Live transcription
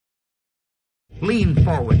Lean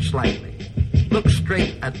forward slightly. Look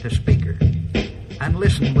straight at the speaker. And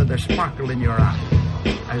listen with a sparkle in your eye,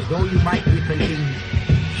 as though you might be thinking,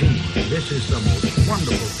 gee, this is the most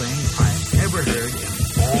wonderful thing I've ever heard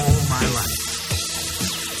in all my life.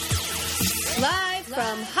 Live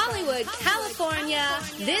from Hollywood, California,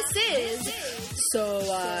 this is So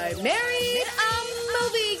I Married a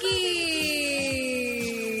Movie Geek.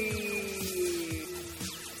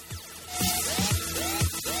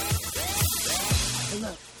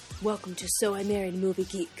 Hello, welcome to So I Married a Movie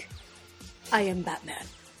Geek. I am Batman.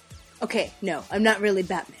 Okay, no, I'm not really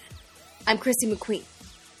Batman. I'm Chrissy McQueen.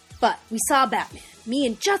 But we saw Batman. Me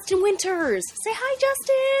and Justin Winters. Say hi,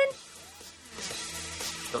 Justin!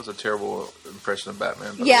 That was a terrible impression of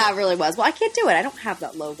Batman. Yeah, it really was. Well, I can't do it. I don't have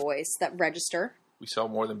that low voice, that register. We saw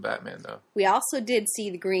more than Batman, though. We also did see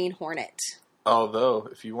the Green Hornet. Although,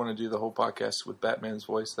 if you want to do the whole podcast with Batman's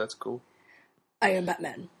voice, that's cool. I am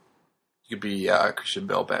Batman. You could be Christian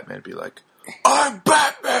Bale Batman, be like, I'm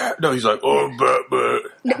Batman! No, he's like, I'm Batman.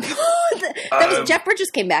 No, that was Jeff Bridges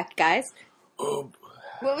came back, guys. What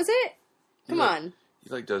was it? Come on. He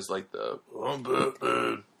does the, I'm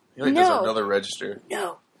Batman. He does another register.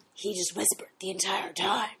 No, he just whispered the entire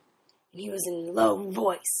time. And he was in a low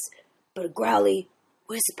voice, but a growly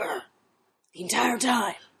whisper the entire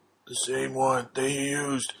time. The same one they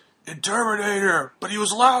used in Terminator, but he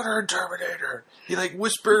was louder in Terminator. He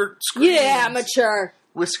whispered screams. Yeah, mature.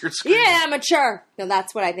 Whiskered screams. Yeah, mature. No,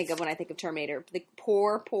 that's what I think of when I think of Terminator. The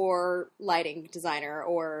poor lighting designer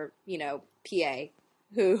or, PA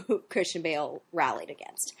who Christian Bale rallied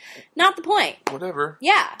against. Not the point. Whatever.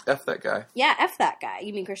 Yeah. F that guy. Yeah, F that guy.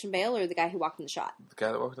 You mean Christian Bale or the guy who walked in the shot? The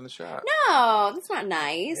guy that walked in the shot. No, that's not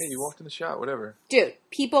nice. Hey, you walked in the shot, whatever. Dude,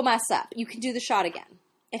 people mess up. You can do the shot again.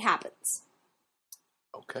 It happens.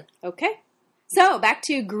 Okay. So, back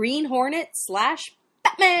to Green Hornet /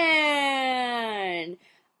 Batman.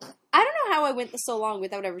 I don't know how I went so long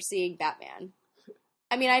without ever seeing Batman.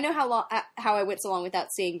 I mean, I know how I went so long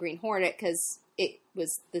without seeing Green Hornet because it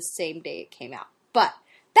was the same day it came out. But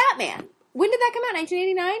Batman, when did that come out?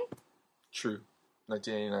 1989? True.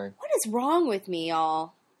 1989. What is wrong with me,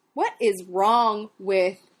 y'all? What is wrong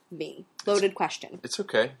with me? Loaded question. It's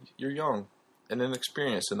okay. You're young and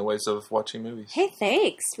inexperienced in the ways of watching movies. Hey,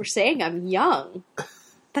 thanks for saying I'm young.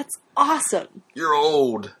 That's awesome. You're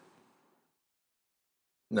old.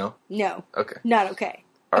 No? No. Okay. Not okay.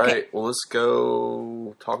 All okay. right. Well, let's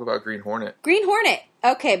go talk about Green Hornet. Green Hornet.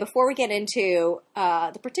 Okay, before we get into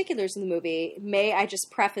the particulars of the movie, may I just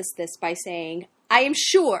preface this by saying I am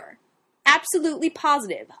sure, absolutely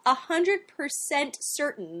positive, 100%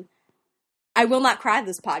 certain I will not cry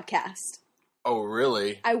this podcast. Oh,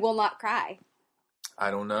 really? I will not cry. I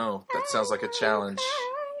don't know. That sounds like a challenge.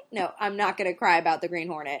 No, I'm not going to cry about the Green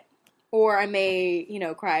Hornet. Or I may,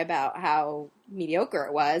 cry about how mediocre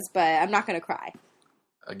it was, but I'm not going to cry.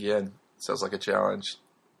 Again, sounds like a challenge.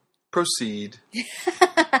 Proceed.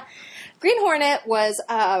 Green Hornet was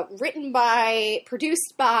written by,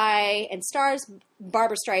 produced by, and stars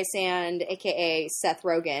Barbra Streisand, a.k.a. Seth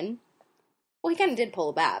Rogen. Well, he kind of did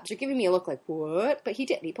pull the babs. You're giving me a look like, what? But he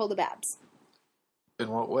did. He pulled the babs. In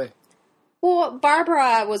what way? Well,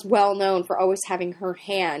 Barbara was well known for always having her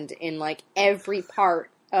hand in, every part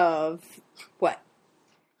of what?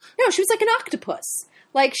 No, she was like an octopus.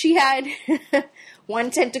 She had one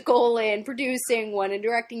tentacle in producing, one in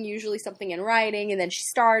directing, usually something in writing, and then she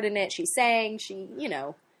starred in it, she sang,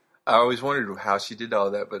 I always wondered how she did all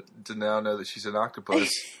that, but to now know that she's an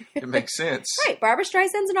octopus, it makes sense. Right, Barbra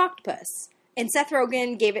Streisand's an octopus, and Seth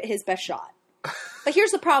Rogen gave it his best shot. But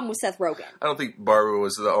here's the problem with Seth Rogen. I don't think Barbara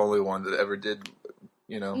was the only one that ever did,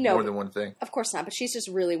 more than one thing. Of course not, but she's just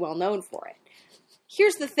really well known for it.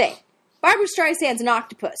 Here's the thing. Barbra Streisand's an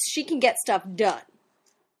octopus. She can get stuff done.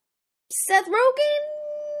 Seth Rogen,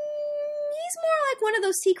 he's more like one of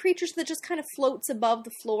those sea creatures that just kind of floats above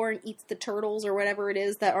the floor and eats the turtles or whatever it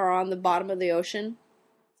is that are on the bottom of the ocean.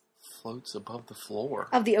 Floats above the floor?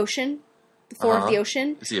 Of the ocean. The floor of the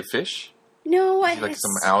ocean. Is he a fish? No, Is he like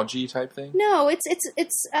some algae type thing? No, it's a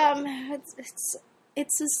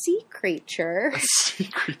sea creature. A sea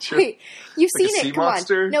creature? Wait, you've like seen a sea it. Come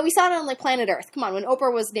monster? on. No, we saw it on Planet Earth. Come on, when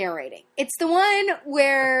Oprah was narrating. It's the one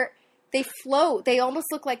where they float. They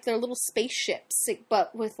almost look like they're little spaceships,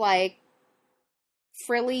 but with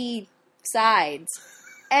frilly sides.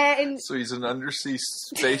 And so he's an undersea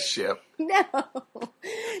spaceship. No.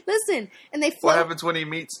 Listen, and they float. What happens when he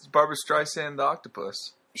meets Barbra Streisand the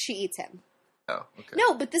octopus? She eats him. Oh, okay.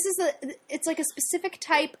 No, but it's like a specific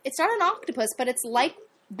type. It's not an octopus, but it's like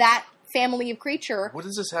that family of creature. What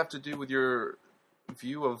does this have to do with your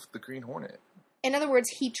view of the Green Hornet? In other words,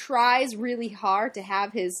 he tries really hard to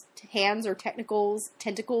have his hands or tentacles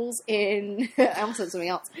in, I almost said something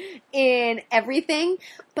else, in everything.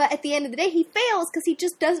 But at the end of the day, he fails because he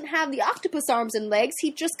just doesn't have the octopus arms and legs.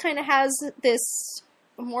 He just kind of has this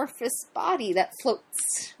amorphous body that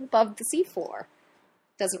floats above the seafloor.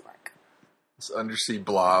 Doesn't work. This undersea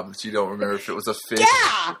blob that you don't remember if it was a fish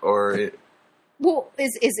Yeah! or it, Well,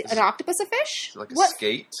 is an octopus a fish? like a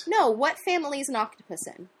skate. No, what family is an octopus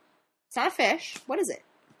in? It's not a fish. What is it?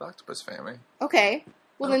 The octopus family. Okay.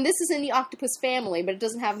 Well, then this is in the octopus family, but it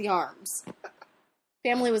doesn't have the arms.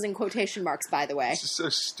 Family was in quotation marks, by the way. This is so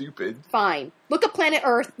stupid. Fine. Look at Planet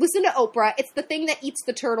Earth. Listen to Oprah. It's the thing that eats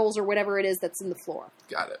the turtles or whatever it is that's in the floor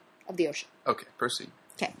Got it. of the ocean. Okay, proceed.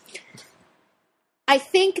 Okay. I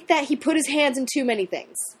think that he put his hands in too many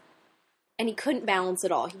things. And he couldn't balance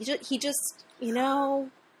it all. He just, you know...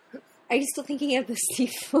 Are you still thinking of the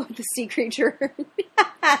sea creature?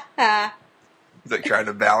 He's like trying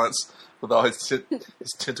to balance with all his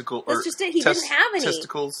tentacle. That's just it. He didn't have any.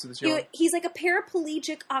 Testicles. He's like a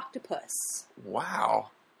paraplegic octopus. Wow.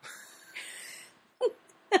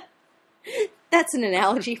 That's an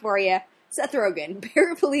analogy for you. Seth Rogen,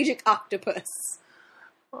 paraplegic octopus.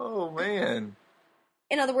 Oh, man.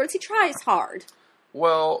 In other words, he tries hard.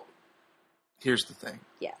 Well, here's the thing.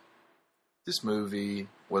 Yeah. This movie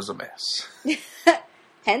was a mess.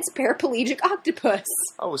 Hence, paraplegic octopus.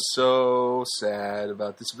 I was so sad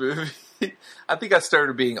about this movie. I think I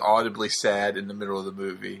started being audibly sad in the middle of the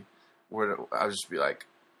movie, where I would just be like,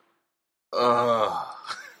 ugh.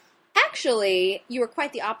 Actually, you were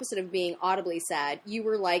quite the opposite of being audibly sad. You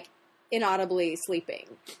were, like, inaudibly sleeping.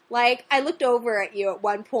 Like, I looked over at you at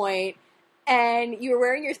one point, and you were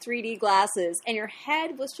wearing your 3D glasses, and your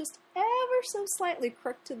head was just ever so slightly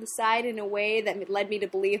crooked to the side in a way that led me to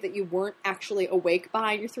believe that you weren't actually awake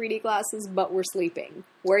behind your 3D glasses, but were sleeping.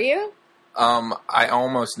 Were you? I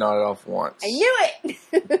almost nodded off once. I knew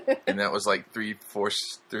it! And that was like 3/4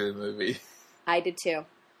 through the movie. I did too.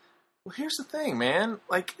 Well, here's the thing, man.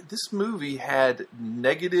 Like, this movie had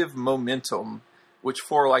negative momentum, which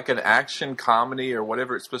for like an action comedy or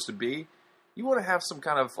whatever it's supposed to be, you want to have some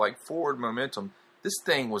kind of like forward momentum. This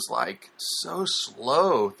thing was like so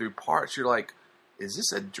slow through parts. You're like, is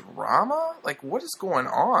this a drama? Like, what is going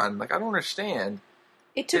on? Like, I don't understand.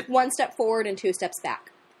 It took one step forward and 2 steps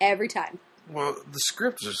back. Every time. Well, the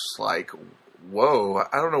script was just like, whoa.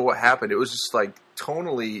 I don't know what happened. It was just like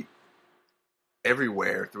tonally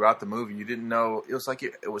everywhere throughout the movie. You didn't know. It was like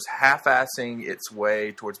it was half-assing its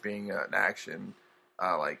way towards being an action,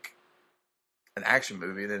 like an action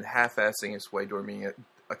movie, and then half-assing its way toward being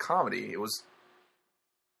a comedy. It was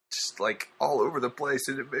just like all over the place,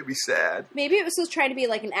 and it made me sad. Maybe it was supposed to try to be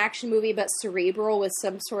like an action movie, but cerebral with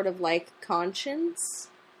some sort of like conscience.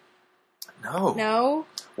 No.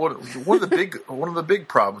 Well, one of the big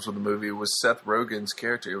problems with the movie was Seth Rogen's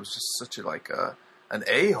character. It was just such an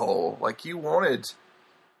a-hole. Like, you wanted,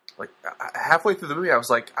 like, halfway through the movie, I was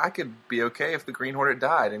like, I could be okay if the Green Hornet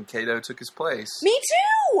died and Kato took his place. Me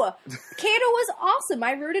too! Kato was awesome.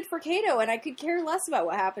 I rooted for Kato, and I could care less about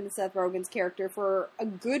what happened to Seth Rogen's character for a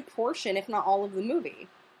good portion, if not all of the movie.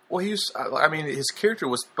 Well, I mean, his character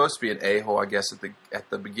was supposed to be an a-hole, I guess, at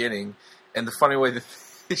the beginning, and the funny way that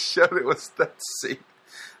they showed it was that scene.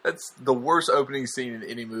 That's the worst opening scene in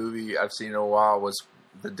any movie I've seen in a while, was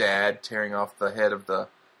the dad tearing off the head of the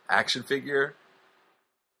action figure.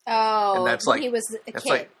 Oh, and that's like, he was a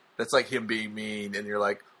kid. That's like him being mean, and you're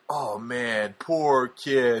like, oh man, poor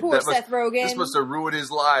kid. Poor Seth Rogen. This must have ruined his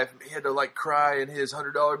life. He had to like cry in his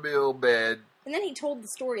 $100 bill bed. And then he told the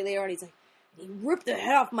story later on. He's like, he ripped the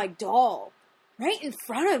head off my doll right in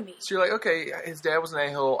front of me. So you're like, okay, his dad was an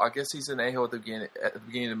a-hole. I guess he's an a-hole at the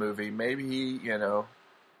beginning of the movie. Maybe he,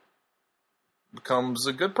 becomes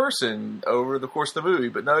a good person over the course of the movie.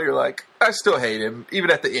 But no, you're like, I still hate him, even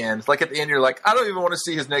at the end. Like, at the end, you're like, I don't even want to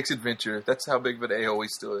see his next adventure. That's how big of an a-hole he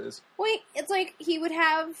still is. Wait, it's like he would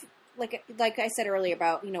have, like I said earlier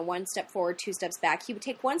about, 1 step forward, 2 steps back. He would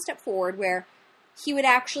take 1 step forward where he would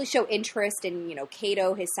actually show interest in,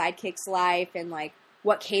 Kato, his sidekick's life, and, like,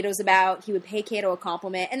 what Kato's about. He would pay Kato a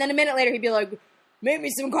compliment. And then a minute later, he'd be like, make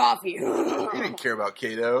me some coffee. He didn't care about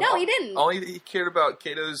Kato. No, he didn't. He cared about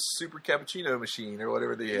Kato's super cappuccino machine or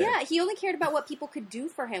whatever they had. Yeah, he only cared about what people could do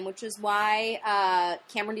for him, which is why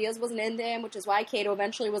Cameron Diaz wasn't into him, which is why Kato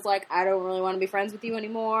eventually was like, I don't really want to be friends with you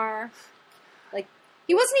anymore. Like,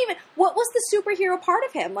 he wasn't even... What was the superhero part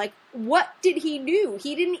of him? Like, what did he do?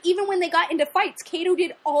 He didn't... Even when they got into fights, Kato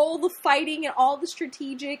did all the fighting and all the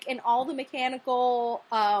strategic and all the mechanical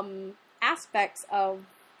aspects of...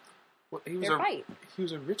 Well, he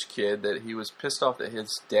was a rich kid that he was pissed off that his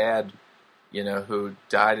dad, who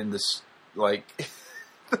died in this like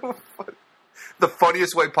the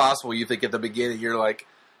funniest way possible. You think at the beginning, you're like,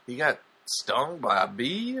 he got stung by a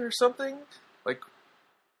bee or something? Like,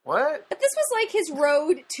 what? But this was like his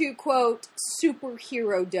road to, quote,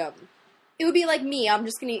 superhero-dom. It would be like me. I'm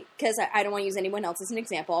just going to, because I don't want to use anyone else as an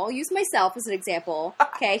example. I'll use myself as an example.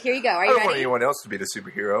 Okay, here you go. Are you I don't ready? want anyone else to be the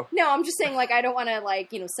superhero. No, I'm just saying, like, I don't want to,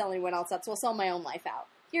 like, sell anyone else out, so I'll sell my own life out.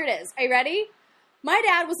 Here it is. Are you ready? My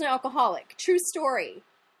dad was an alcoholic. True story.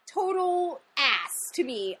 Total ass to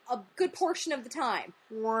me a good portion of the time.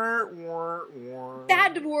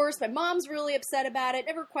 Bad divorce. My mom's really upset about it.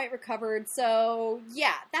 Never quite recovered. So,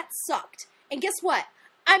 yeah, that sucked. And guess what?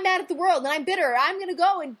 I'm mad at the world, and I'm bitter. I'm going to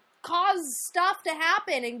go and cause stuff to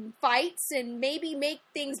happen and fights and maybe make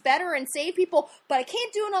things better and save people, but I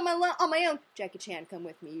can't do it on my own. Jackie Chan, come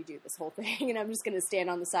with me. You do this whole thing, and I'm just going to stand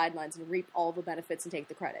on the sidelines and reap all the benefits and take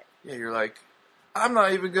the credit. Yeah, you're like, I'm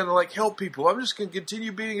not even going to, like, help people. I'm just going to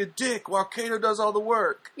continue being a dick while Kato does all the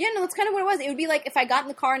work. Yeah, no, that's kind of what it was. It would be like if I got in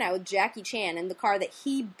the car now with Jackie Chan in the car that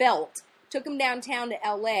he built, took him downtown to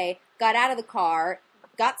L.A., got out of the car,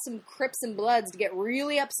 got some Crips and Bloods to get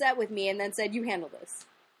really upset with me, and then said, you handle this.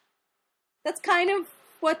 That's kind of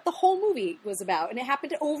what the whole movie was about, and it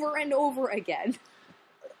happened over and over again.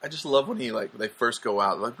 I just love when when they first go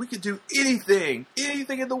out, like, we could do anything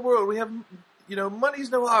in the world. We have, money's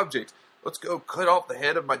no object. Let's go cut off the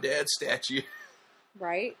head of my dad's statue.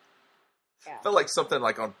 Right? Yeah. Felt like something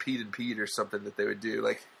like on Pete and Pete or something that they would do,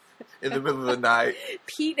 like, in the middle of the night.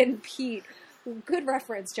 Pete and Pete. Good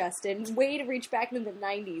reference, Justin. Way to reach back into the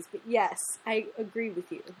 90s, but yes, I agree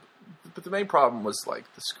with you. But the main problem was, like,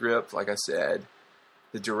 the script, like I said,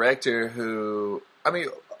 the director who,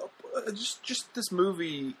 just this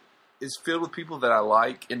movie is filled with people that I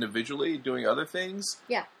like individually doing other things.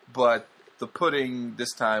 Yeah. But the pudding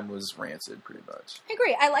this time was rancid, pretty much. I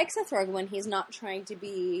agree. I like Seth Rogen when he's not trying to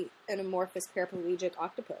be an amorphous paraplegic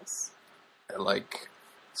octopus. I like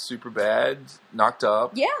Superbad, Knocked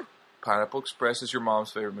Up. Yeah. Pineapple Express is your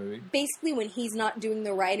mom's favorite movie. Basically when he's not doing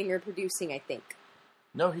the writing or producing, I think.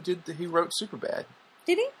 No, he did. He wrote Superbad.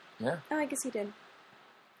 Did he? Yeah. Oh, I guess he did.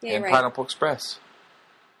 Yeah, and you're right. Pineapple Express.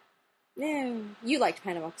 No, you liked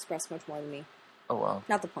Pineapple Express much more than me. Oh, well.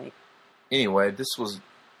 Not the point. Anyway, this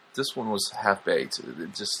one was half-baked.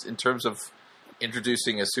 Just in terms of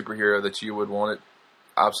introducing a superhero that you would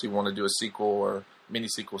obviously want to do a sequel or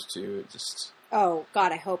mini-sequels to. It just... Oh,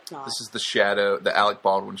 God, I hope not. This is the Shadow, the Alec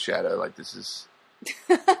Baldwin Shadow. Like, this is...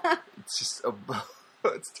 it's just...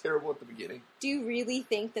 it's terrible at the beginning. Do you really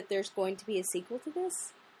think that there's going to be a sequel to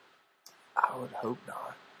this? I would hope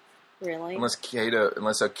not. Really? Unless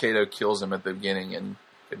Kato kills him at the beginning and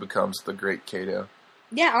it becomes the Great Kato.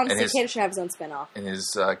 Yeah, honestly, Kato should have his own spinoff. And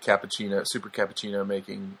his super cappuccino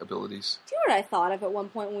making abilities. Do you know what I thought of at one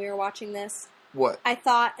point when we were watching this? What? I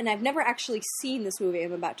thought, and I've never actually seen this movie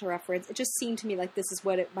I'm about to reference, it just seemed to me like this is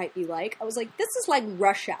what it might be like. I was like, this is like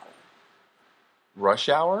Rush Hour. Rush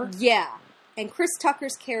Hour? Yeah. And Chris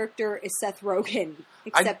Tucker's character is Seth Rogen,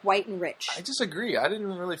 except white and rich. I disagree. I didn't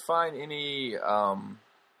really find any,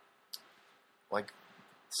 like,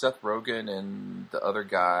 Seth Rogen and the other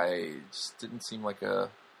guy just didn't seem like a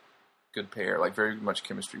good pair. Like, very much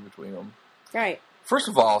chemistry between them. Right. First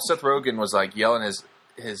of all, Seth Rogen was, like, yelling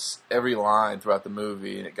his every line throughout the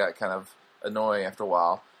movie, and it got kind of annoying after a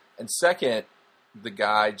while. And second, the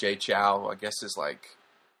guy, Jay Chow, I guess is, like,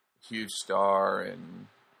 huge star in...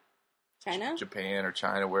 China? Japan or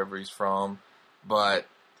China, wherever he's from. But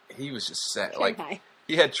he was just sad. Like, Shanghai.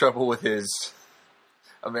 he had trouble with his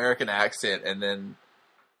American accent, and then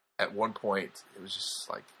at one point, it was just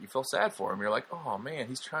like, you felt sad for him. You're like, oh man,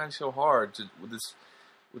 he's trying so hard with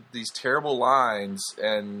these terrible lines,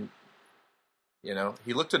 and,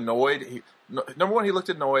 he looked annoyed. Number one, he looked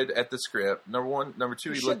annoyed at the script. Number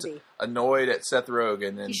two, he looked annoyed at Seth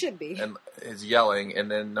Rogen. And, he should be. And his yelling. And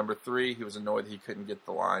then number three, he was annoyed that he couldn't get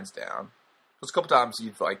the lines down. There's a couple times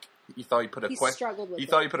you thought he put a question. You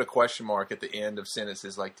thought he put a question mark at the end of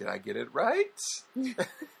sentences, like, "Did I get it right?"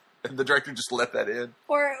 And the director just let that in.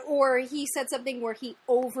 Or he said something where he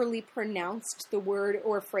overly pronounced the word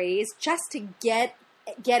or phrase just to get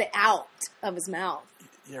it out of his mouth.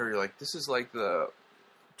 Yeah, you're like, this is like the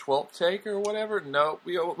 12th take or whatever. No,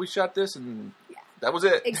 we shot this and that was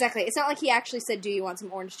it. Exactly. It's not like he actually said, "Do you want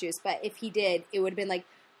some orange juice?" But if he did, it would have been like,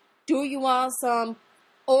 "Do you want some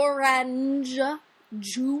orange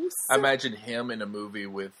juice?" I imagine him in a movie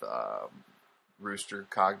with Rooster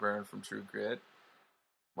Cogburn from True Grit.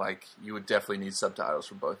 Like, you would definitely need subtitles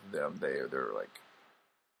for both of them. They're like,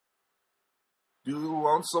 "Do you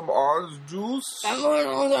want some orange juice?"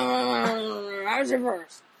 How's it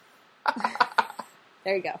first?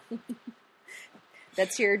 There you go.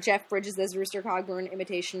 That's your Jeff Bridges as Rooster Cogburn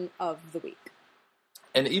imitation of the week.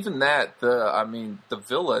 And even that, the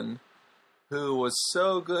villain who was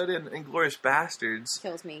so good in Inglourious Bastards.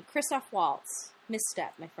 Kills me. Christoph Waltz.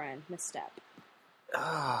 Misstep, my friend. Misstep.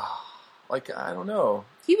 Like, I don't know.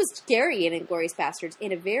 He was scary in Inglourious Bastards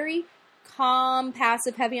in a very calm,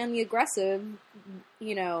 passive, heavy on the aggressive,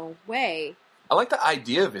 way. I like the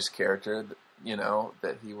idea of his character,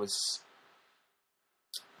 that he was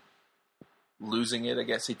losing it. I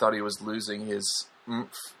guess he thought he was losing his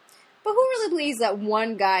oomph. But who really believes that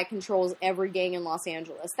one guy controls every gang in Los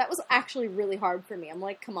Angeles? That was actually really hard for me. I'm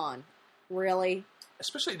like, come on. Really?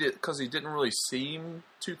 Especially because he didn't really seem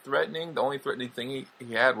too threatening. The only threatening thing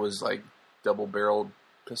he had was, like, double-barreled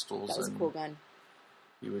pistols. That was a cool gun.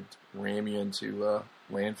 He would ram you into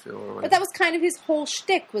landfill or whatever. But that was kind of his whole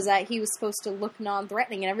shtick, was that he was supposed to look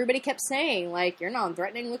non-threatening. And everybody kept saying, like, you're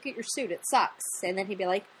non-threatening, look at your suit, it sucks. And then he'd be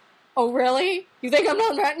like, oh, really? You think I'm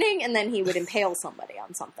non-threatening? And then he would impale somebody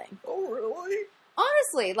on something. Oh, really?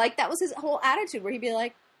 Honestly, like, that was his whole attitude, where he'd be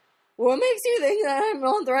like, what makes you think that I'm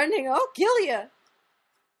non-threatening? I'll kill you.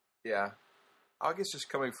 Yeah. I guess just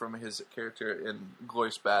coming from his character in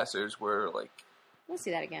Inglourious Bastards, where, like... We'll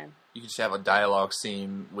see that again. You just have a dialogue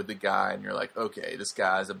scene with the guy, and you're like, okay, this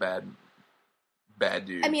guy's a bad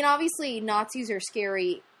dude. I mean, obviously, Nazis are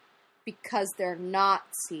scary because they're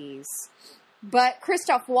Nazis. But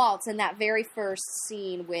Christoph Waltz, in that very first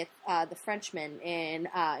scene with the Frenchman in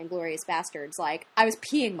Inglourious Bastards, like, I was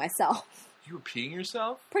peeing myself. You were peeing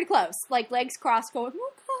yourself? Pretty close. Like, legs crossed, going,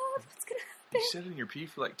 oh, God, what's going to happen? You sat in your pee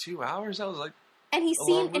for, like, 2 hours? That was, like, and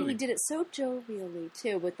he did it so jovially,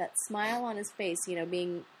 too, with that smile on his face,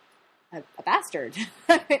 being a bastard.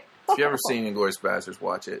 If you ever seen Inglourious Bastards,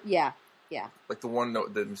 watch it. Yeah. Like,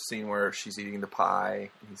 the scene where she's eating the pie,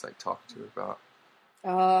 and he's, like, talking to her about...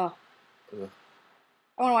 Oh. Ugh.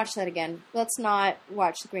 I want to watch that again. Let's not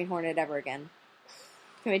watch The Green Hornet ever again.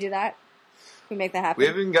 Can we do that? Can we make that happen? We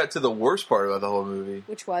haven't even got to the worst part about the whole movie.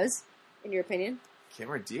 Which was, in your opinion?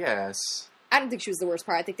 Cameron Diaz. I don't think she was the worst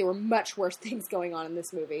part. I think there were much worse things going on in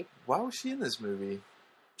this movie. Why was she in this movie?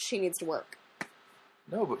 She needs to work.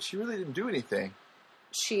 No, but she really didn't do anything.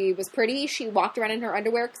 She was pretty. She walked around in her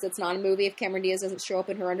underwear, because it's not a movie if Cameron Diaz doesn't show up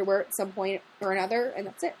in her underwear at some point or another, and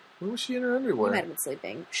that's it. When was she in her underwear? She might have been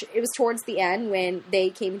sleeping. It was towards the end when they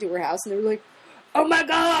came to her house and they were like, oh my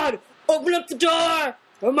God, open up the door.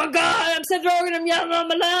 Oh my God, I'm Seth Rogen, I'm yelling on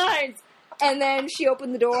my lines. And then she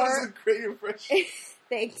opened the door. That was a great impression.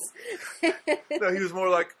 Thanks. No, he was more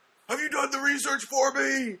like, have you done the research for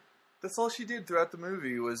me? That's all she did throughout the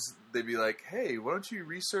movie was they'd be like, hey, why don't you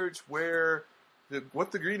research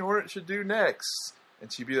what the Green Hornet should do next?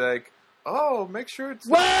 And she'd be like, oh, make sure it's...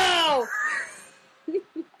 Wow!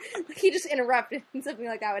 He just interrupted and something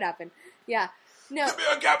like that would happen. Yeah. No. Give me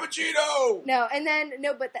a cappuccino! No, and then,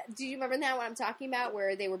 do you remember that one I'm talking about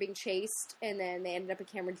where they were being chased and then they ended up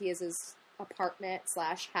at Cameron Diaz's apartment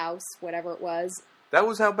 / house, whatever it was? That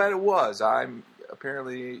was how bad it was.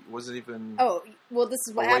 Apparently wasn't even... Oh, well, this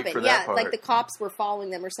is what happened. Yeah, part. like the cops were following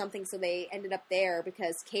them or something, so they ended up there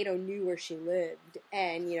because Kato knew where she lived.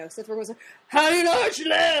 And, Seth Rogen was like, how do you know where she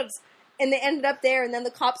lives? And they ended up there, and then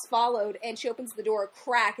the cops followed, and she opens the door a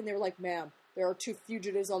crack, and they were like, ma'am, there are 2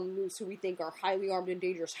 fugitives on the loose who we think are highly armed and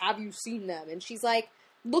dangerous. Have you seen them? And she's like,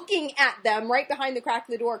 looking at them right behind the crack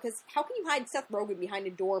of the door, because how can you hide Seth Rogen behind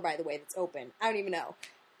a door, by the way, that's open? I don't even know.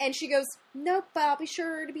 And she goes, nope, but I'll be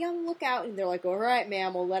sure to be on the lookout. And they're like, all right,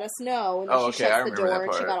 ma'am, well, let us know. And then she shuts the door,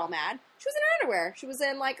 and she got all mad. She was in her underwear. She was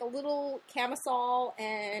in, like, a little camisole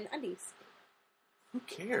and undies. Who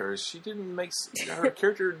cares? She didn't make... Her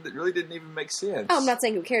character really didn't even make sense. Oh, I'm not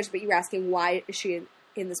saying who cares, but you were asking why is she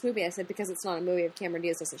in this movie. I said, because it's not a movie if Cameron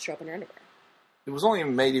Diaz doesn't show up in her underwear. It was only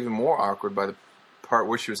made even more awkward by the part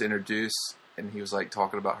where she was introduced, and he was, like,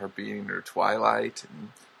 talking about her being in her twilight,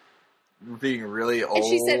 and being really old. And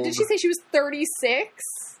she said, did she say she was 36?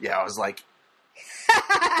 Yeah, I was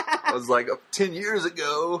like 10 years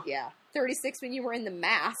ago. Yeah, 36 when you were in The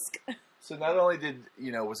Mask. So not only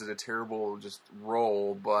was it a terrible just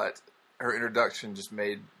role, but her introduction just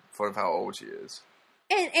made fun of how old she is.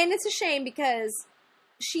 And it's a shame because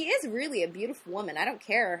she is really a beautiful woman. I don't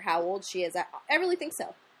care how old she is. I really think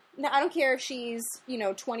so. Now, I don't care if she's,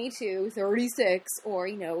 22, 36, or,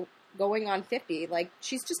 going on 50. Like,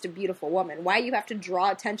 she's just a beautiful woman. Why do you have to draw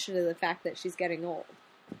attention to the fact that she's getting old?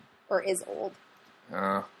 Or is old?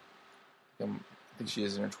 I think she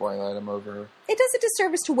is in her twilight. I'm over her. It does a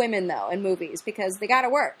disservice to women, though, in movies, because they gotta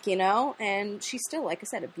work, And she's still, like I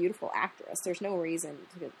said, a beautiful actress. There's no reason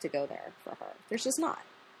to go there for her. There's just not.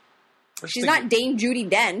 She's not Dame Judi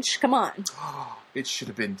Dench. Come on. It should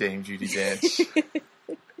have been Dame Judi Dench.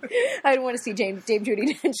 I don't want to see Dame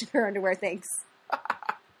Judi Dench in her underwear, thanks.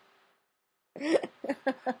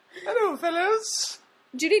 Hello, fellas.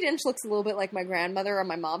 Judi Dench looks a little bit like my grandmother on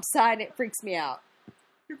my mom's side. It freaks me out.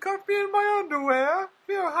 You caught me in my underwear.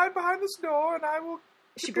 Here, hide behind this door, and I will...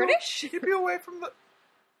 Is she British? Keep you away from the...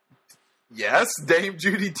 Yes, Dame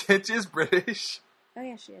Judi Dench is British. Oh,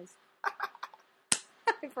 yeah, she is.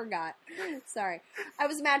 I forgot. Sorry. I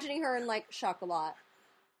was imagining her in, like, Chocolat.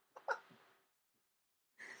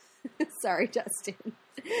 Sorry, Justin.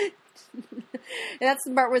 And that's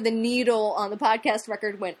the part where the needle on the podcast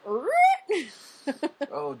record went...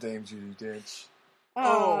 Oh, Dame Judi Dench.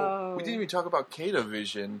 Oh. We didn't even talk about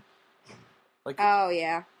Catovision. Like, Oh,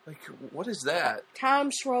 yeah. like, what is that?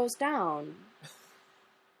 Time rolls down.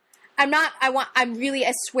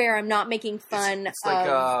 I swear I'm not making fun It's like,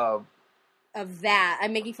 of that.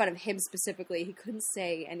 I'm making fun of him specifically. He couldn't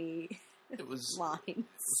say any it was, lines.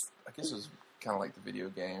 I guess it was kind of like the video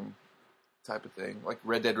game type of thing. Like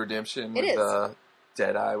Red Dead Redemption It with is.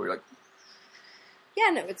 Deadeye, where you're like, Yeah,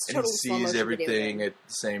 no, it's and totally he slow sees motion video everything game. at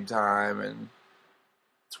the same time, and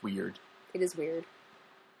it's weird. It is weird.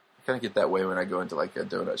 I kind of get that way when I go into like a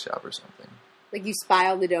donut shop or something. Like you spy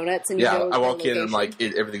all the donuts and Yeah, you know I walk their in and location.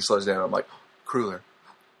 like everything slows down. I'm like, cruller,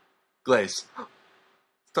 glaze,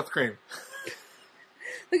 stuffed cream.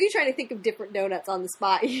 Look, you're trying to think of different donuts on the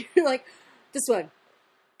spot. You're like, this one,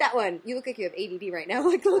 that one. You look like you have ADD right now.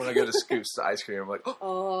 Like, look. When I go to Scoops to ice cream, I'm like,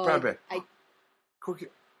 Oh, brown bread, I, cookie.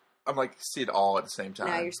 I'm like, see it all at the same time.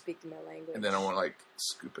 now you're speaking my language. And then I want to like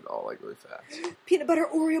scoop it all like really fast Peanut butter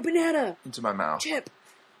Oreo banana into my mouth. chip.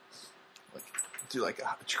 Like, do like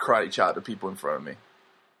a karate chop to people in front of me.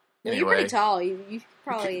 Well, you're pretty tall. You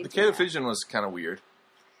probably The do that. Catovision was kind of weird.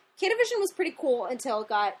 Catovision was pretty cool until it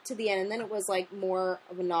got to the end, and then it was like more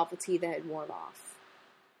of a novelty that had worn off.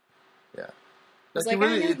 Yeah. was Like, like,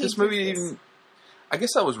 I really, know this he movie did this. even... I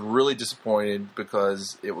guess I was really disappointed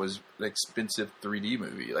because it was an expensive 3D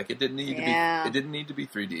movie. Like, it didn't need Yeah. to be... It didn't need to be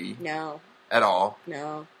 3D No, at all.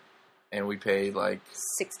 no, And we paid like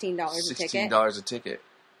 $16 a ticket. $16 a ticket.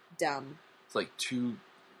 Dumb. It's like 2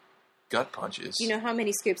 gut punches. Do you know how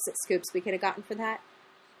many scoops we could have gotten for that?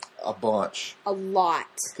 A bunch. A lot.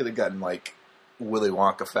 Could have gotten like Willy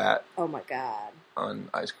Wonka fat Oh my god. on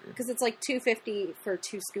ice cream. Because it's like $2.50 for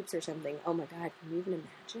 2 scoops or something. Oh my god, can you even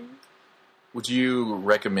imagine? Would you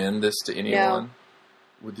recommend this to anyone?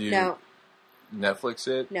 Would you No, Netflix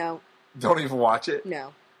it? no, Don't even watch it?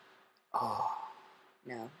 no, Oh.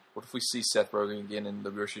 no. What if we see Seth Rogen again in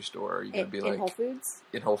the grocery store? Are you going to be In like... Whole Foods?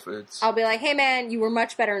 In Whole Foods? I'll be like, hey man, you were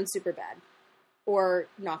much better in Superbad. Or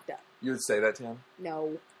Knocked Up. You would say that to him?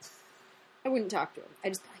 No. I wouldn't talk to him. I'd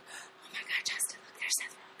just be like, oh my god, Justin,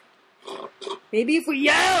 look, there's Seth Rogen. Maybe if we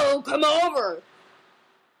yell, come over.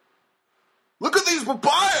 Look at these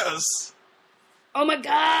papayas! Oh my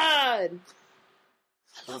god.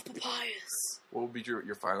 I love papayas. What would be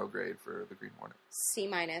your final grade for the Green Hornet? C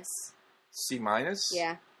minus. C minus?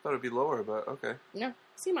 Yeah. Thought it'd be lower, but okay. No,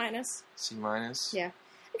 C minus. C minus? Yeah.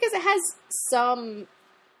 Because it has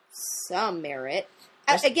some merit.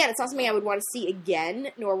 Again, it's not something I would want to see again,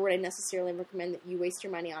 nor would I necessarily recommend that you waste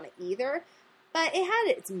your money on it either. But it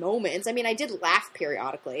had its moments. I mean, I did laugh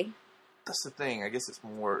periodically. That's the thing. I guess it's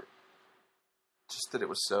more just that it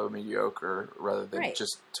was so mediocre rather than Right.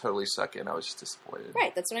 just totally sucking. I was just disappointed.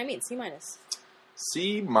 Right, that's what I mean. C minus.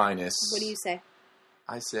 C minus. What do you say?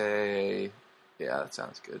 I say, yeah, that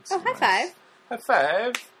sounds good. Oh, C high five. High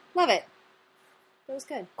five. Love it. That was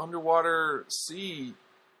good. Underwater sea.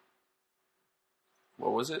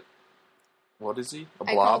 What was it? What is he? A blob?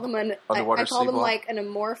 I called him Underwater I called sea him blob? like an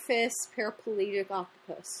amorphous paraplegic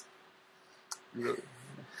octopus. Really?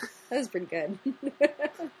 That was pretty good.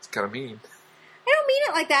 It's kind of mean. I don't mean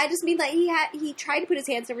it like that. I just mean like he tried to put his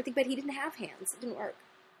hands and everything, but he didn't have hands. It didn't work.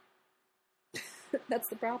 That's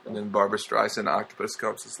the problem. And then Barbara Streisand octopus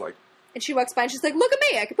comes. It's like, And she walks by and she's like, look at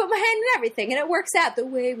me, I can put my hand in everything, and it works out the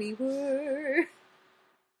way we were.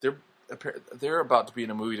 they're about to be in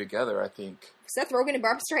a movie together, I think. Seth Rogen and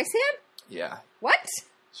Barbara Streisand? Yeah. What?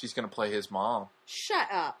 She's going to play his mom. Shut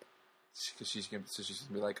up. Because she's going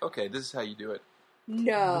to be like, okay, this is how you do it.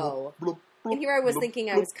 No. Bloop, bloop, And here I was bloop, thinking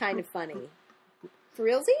I bloop. was kind of funny. For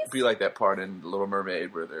realsies? Be like that part in Little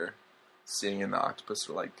Mermaid where they're singing and the octopus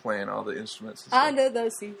are like playing all the instruments. And stuff. Under the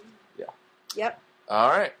sea. Yeah. Yep. All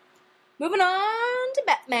right. Moving on to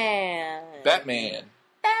Batman. Batman.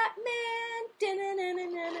 Batman.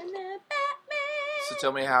 Da-na-na-na-na-na-na, Batman. So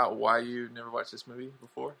tell me why you never watched this movie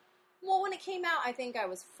before? Well, when it came out, I think I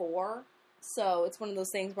was 4. So it's one of those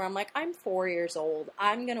things where I'm like, I'm 4 years old.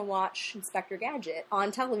 I'm going to watch Inspector Gadget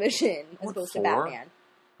on television as What, opposed 4? to Batman.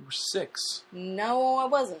 You were 6. No, I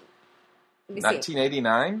wasn't. Let me see.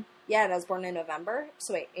 1989? Yeah, and I was born in November.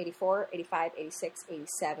 So wait, 84, 85, 86,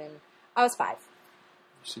 87. I was 5. You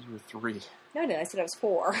said you were 3. No, I didn't. I said I was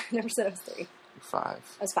 4. I never said I was 3. You're 5.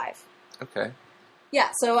 I was 5. Okay.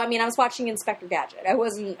 Yeah, so, I mean, I was watching Inspector Gadget. I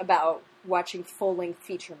wasn't about watching full-length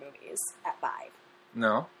feature movies at 5.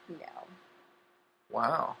 No? No.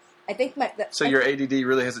 Wow. I think So your ADD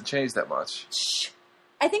really hasn't changed that much?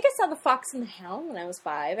 I think I saw The Fox and the Hound when I was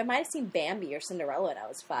 5. I might have seen Bambi or Cinderella when I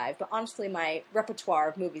was 5. But honestly, my repertoire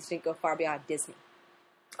of movies didn't go far beyond Disney.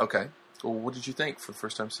 Okay. Well, what did you think for the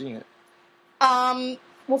first time seeing it?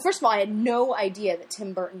 Well, first of all, I had no idea that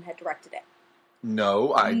Tim Burton had directed it.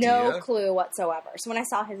 No idea? No clue whatsoever. So when I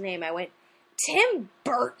saw his name, I went, Tim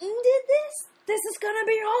Burton did this? This is going to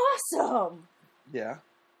be awesome! Yeah.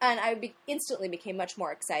 And I instantly became much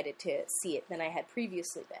more excited to see it than I had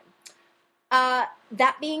previously been.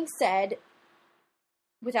 That being said,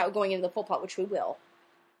 without going into the full plot, which we will,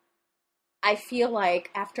 I feel like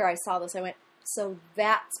after I saw this, I went, so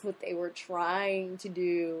that's what they were trying to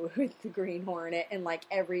do with the Green Hornet and like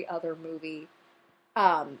every other movie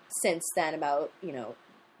since then about,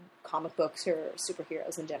 comic books or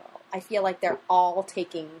superheroes in general. I feel like they're all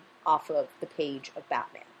taking off of the page of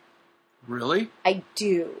Batman. Really? I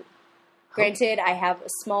do. Granted, I have a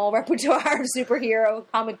small repertoire of superhero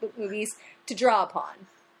comic book movies to draw upon.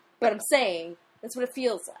 But I'm saying, that's what it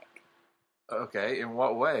feels like. Okay, in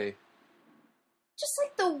what way? Just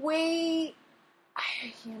like the way...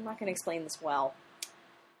 I'm not going to explain this well.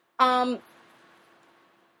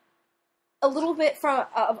 A little bit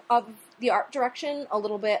of the art direction, a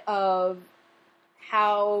little bit of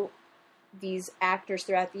how these actors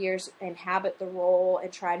throughout the years inhabit the role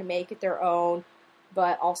and try to make it their own,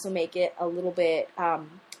 but also make it a little bit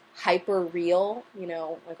hyper real,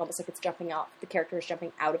 like almost like it's jumping out, the character is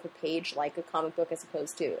jumping out of a page like a comic book as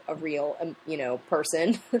opposed to a real,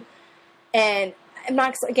 person. And I'm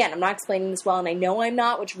not explaining this well, and I know I'm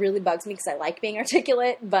not, which really bugs me because I like being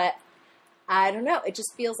articulate, but I don't know. It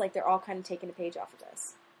just feels like they're all kind of taking a page off of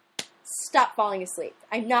this. Stop falling asleep.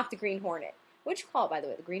 I'm not the Green Hornet. What'd you call it, by the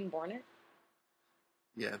way? The Green Hornet?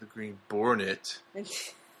 Yeah, the Green Hornet.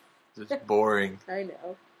 It's boring. I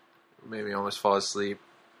know. Made me almost fall asleep.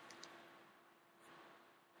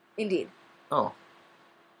 Indeed. Oh.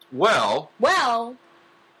 Well.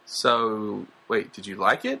 So, wait, did you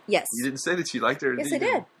like it? Yes. You didn't say that you liked it. Yes, I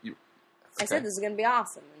did. Okay. I said this is going to be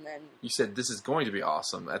awesome, and then... You said this is going to be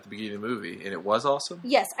awesome at the beginning of the movie, and it was awesome?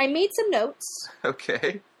 Yes, I made some notes.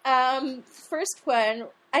 Okay. First one,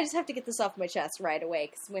 I just have to get this off my chest right away,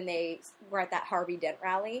 because when they were at that Harvey Dent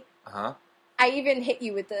rally, I even hit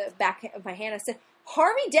you with the back of my hand. I said,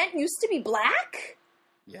 Harvey Dent used to be black?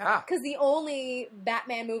 Yeah. Because the only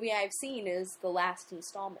Batman movie I've seen is the last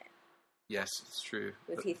installment. Yes, it's true.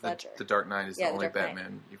 With Heath Ledger. The Dark Knight is the only Dark Batman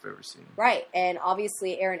Knight you've ever seen. Right, and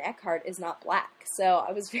obviously Aaron Eckhart is not black, so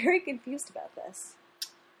I was very confused about this.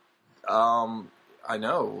 I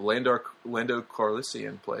know. Lando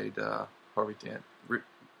Calrissian played Harvey Dent.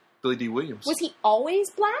 Billy D. Williams. Was he always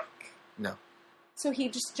black? No. So he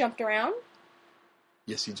just jumped around?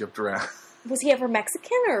 Yes, he jumped around. Was he ever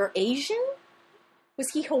Mexican or Asian? Was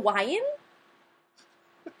he Hawaiian?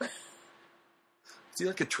 Is he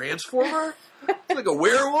like a transformer? Like a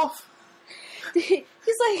werewolf? He's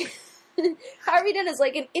like... Harvey Dent is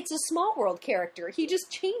like an It's a Small World character. He just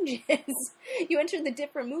changes. You enter the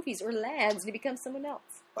different movies or lands and he becomes someone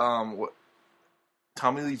else.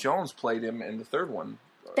 Tommy Lee Jones played him in the third one.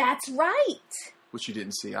 That's right. Which you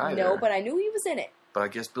didn't see either. No, but I knew he was in it. But I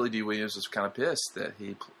guess Billy D. Williams was kind of pissed that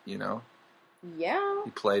he, Yeah.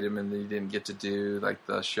 he played him and he didn't get to do, like,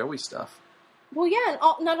 the showy stuff. Well, yeah,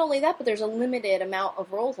 and not only that, but there's a limited amount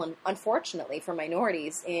of roles, unfortunately, for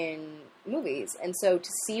minorities in movies. And so to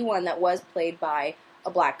see one that was played by a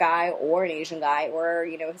black guy or an Asian guy or,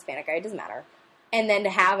 Hispanic guy, it doesn't matter. And then to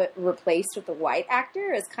have it replaced with a white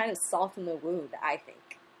actor is kind of salt in the wound, I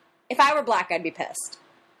think. If I were black, I'd be pissed.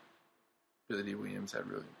 Billy D. Williams had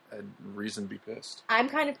reason to be pissed. I'm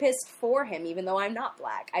kind of pissed for him, even though I'm not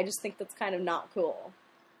black. I just think that's kind of not cool.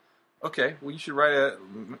 Okay, well, you should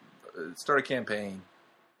start a campaign.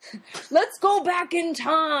 Let's go back in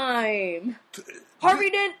time. Harvey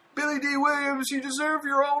Dent. Billy D. Williams, you deserve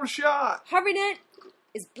your own shot. Harvey Dent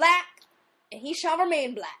is black, and he shall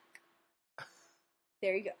remain black.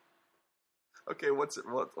 There you go. Okay, what's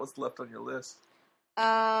left on your list?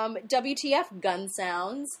 WTF gun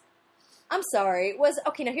sounds. I'm sorry.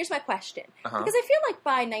 Now here's my question. Because I feel like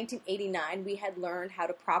by 1989, we had learned how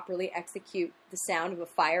to properly execute the sound of a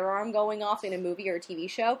firearm going off in a movie or a TV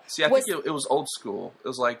show. See, I think it was old school. It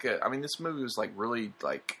was like, this movie was like really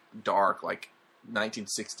like dark. Like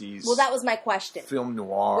 1960s. Well, that was my question. Film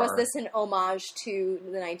noir. Was this an homage to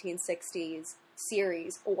the 1960s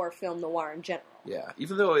series or film noir in general? Yeah,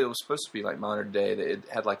 even though it was supposed to be like modern day, it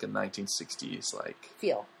had like a 1960s like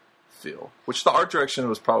Feel. Which the art direction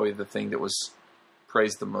was probably the thing that was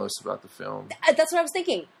praised the most about the film That's what I was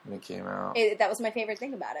thinking. when it came out. That was my favorite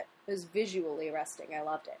thing about it. It was visually arresting. I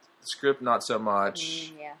loved it. The script, not so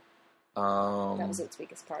much. Yeah, Um, that was its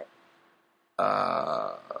weakest part.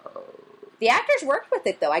 uh, The actors worked with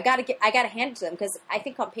it though. I gotta hand it to them because I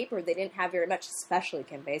think on paper they didn't have very much, especially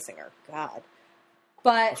Kim Basinger. God,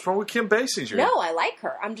 but what's wrong with Kim Basinger? no, I like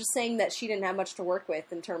her. I'm just saying that she didn't have much to work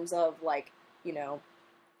with in terms of like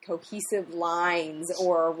cohesive lines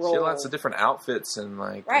or roles. She had lots of different outfits and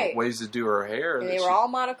like Right. ways to do her hair. And that they were all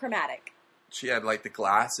monochromatic. She had like the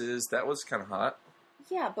glasses. That was kind of hot.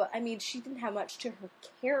 Yeah, but I mean, she didn't have much to her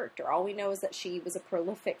character. All we know is that she was a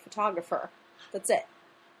prolific photographer. That's it.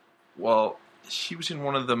 Well, she was in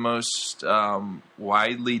one of the most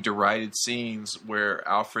widely derided scenes where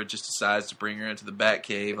Alfred just decides to bring her into the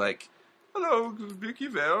Batcave. Like, hello, Vicky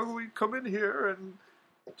Vale, we come in here and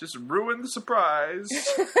just ruin the surprise.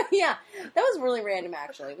 Yeah, that was really random,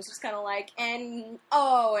 actually. It was just kind of like,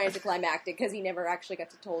 anticlimactic, because he never actually got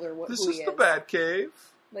to told her who This he is is. the Batcave.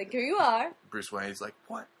 Like, here you are. Bruce Wayne's like,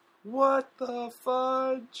 what? What the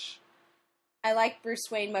fudge? I liked Bruce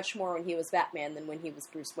Wayne much more when he was Batman than when he was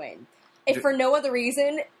Bruce Wayne. If for no other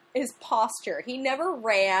reason, his posture. He never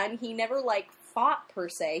ran. He never, fought, per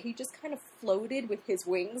se. He just kind of floated with his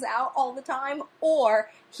wings out all the time. Or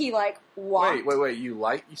he, walked. Wait.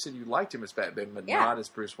 You said you liked him as Batman, but Yeah. not as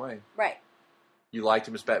Bruce Wayne. Right. You liked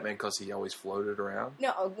him as Batman because he always floated around?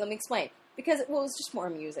 No, let me explain. Because it was just more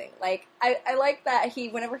amusing. I like that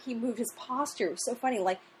whenever he moved his posture, it was so funny.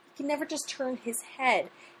 He could never just turn his head.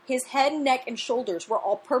 His head, neck, and shoulders were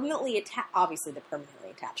all permanently attached. Obviously, they're permanently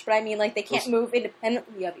attached. But I mean, they can't move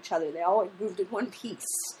independently of each other. They all moved in one piece.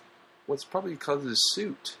 Well, it's probably because of his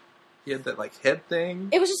suit. He had that, head thing.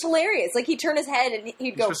 It was just hilarious. He'd turn his head and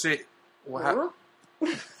he'd go... Just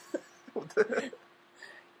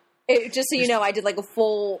just so you know, I did, a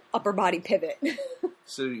full upper body pivot.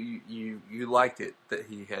 So you liked it that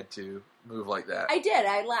he had to move like that? I did.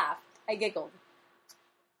 I laughed. I giggled.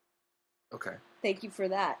 Okay. Thank you for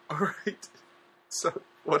that. All right. So,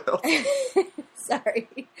 what else? Sorry.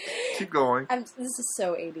 Keep going. This is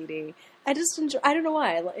so ADD. I just I don't know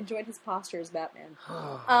why. I enjoyed his posture as Batman.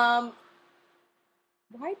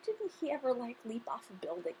 Why didn't he ever, leap off of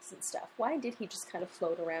buildings and stuff? Why did he just kind of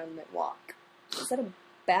float around and then walk? Is that a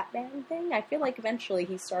Batman thing? I feel like eventually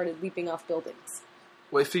he started leaping off buildings.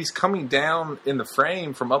 Well, if he's coming down in the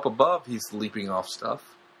frame from up above, he's leaping off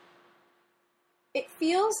stuff. It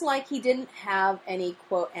feels like he didn't have any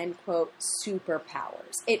quote-unquote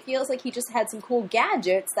superpowers. It feels like he just had some cool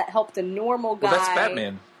gadgets that helped a normal guy. Well, that's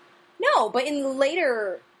Batman. No, but in the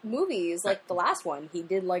later movies, like the last one, he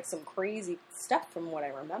did, some crazy stuff from what I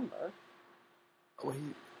remember. Well,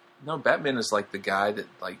 no, Batman is, the guy that,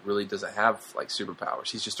 really doesn't have,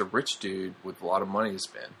 superpowers. He's just a rich dude with a lot of money to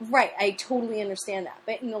spend. Right, I totally understand that.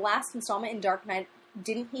 But in the last installment in Dark Knight,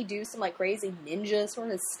 didn't he do some, crazy ninja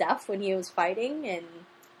sort of stuff when he was fighting? And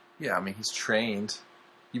yeah, I mean, he's trained.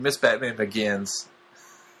 You missed Batman Begins.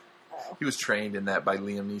 Oh. He was trained in that by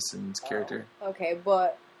Liam Neeson's character. Okay,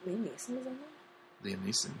 but Liam Neeson was in that? Liam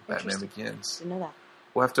Neeson, Batman Begins. Didn't know that.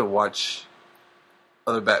 We'll have to watch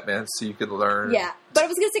other Batmans so you could learn. Yeah, but I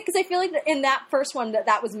was going to say, because I feel like in that first one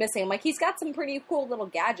that was missing. He's got some pretty cool little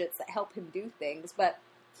gadgets that help him do things, but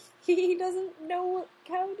he doesn't know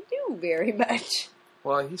how to do very much.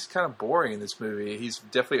 Well, he's kind of boring in this movie. He's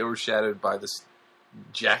definitely overshadowed by this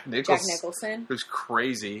Jack Nicholson. Jack Nicholson. Who's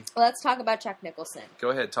crazy. Let's talk about Jack Nicholson. Go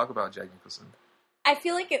ahead, talk about Jack Nicholson. I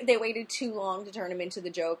feel like they waited too long to turn him into the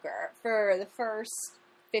Joker. For the first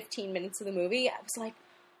 15 minutes of the movie, I was like,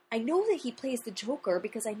 I know that he plays the Joker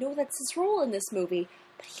because I know that's his role in this movie,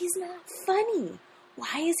 but he's not funny.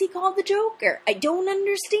 Why is he called the Joker? I don't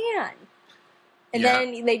understand. And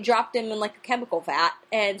then they dropped him in a chemical vat,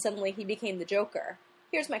 and suddenly he became the Joker.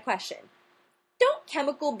 Here's my question. Don't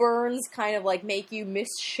chemical burns kind of make you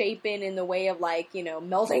misshapen in the way of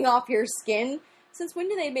melting off your skin? Since when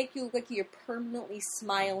do they make you look like you're permanently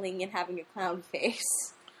smiling and having a clown face?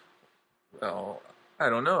 Well, I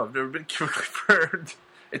don't know. I've never been chemically burned.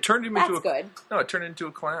 It turned him into good. No, it turned into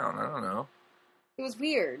a clown. I don't know. It was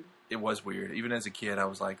weird. It was weird. Even as a kid, I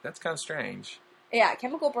was like, that's kind of strange. Yeah,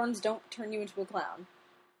 chemical burns don't turn you into a clown.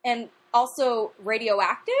 And also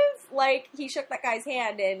radioactive, he shook that guy's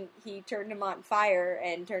hand and he turned him on fire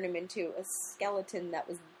and turned him into a skeleton that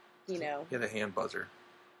was, He had a hand buzzer.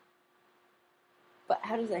 But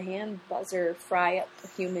how does a hand buzzer fry up a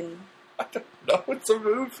human I don't know. It's a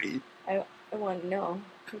movie. I want to know.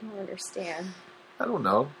 I don't understand. I don't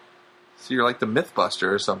know. So you're like the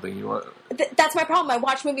Mythbuster or something. You want? That's my problem. I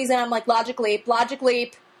watch movies and I'm like, logic leap, logic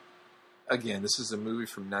leap. Again, this is a movie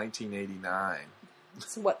from 1989.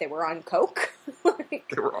 So what, they were on coke? Like,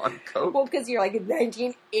 They were on coke. well, because you're like,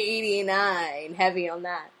 1989, heavy on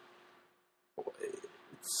that.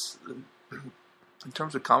 It's, in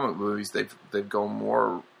terms of comic movies, they've gone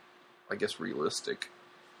more, I guess, realistic.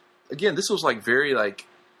 Again, this was like very like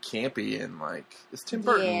campy and like it's Tim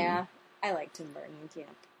Burton. Yeah, I like Tim Burton in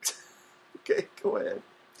camp. Okay, go ahead.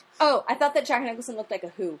 Oh, I thought that Jack Nicholson looked like a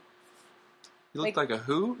Who. He looked like a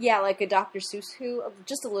who? Yeah, like a Dr. Seuss Who,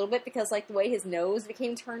 just a little bit, because like the way his nose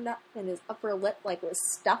became turned up and his upper lip like was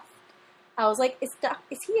stuffed. I was like, is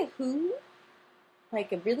he a Who?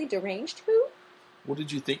 Like a really deranged Who? What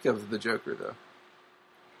did you think of the Joker, though?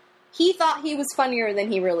 He thought he was funnier than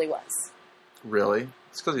he really was. Really?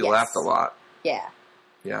 It's because he Yes. laughed a lot. Yeah,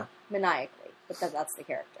 Yeah. maniacally, but that's the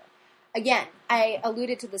character. Again, I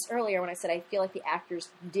alluded to this earlier when I said I feel like the actors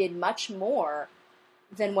did much more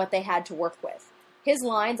than what they had to work with. His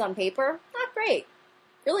lines on paper, not great.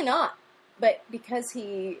 Really not. But because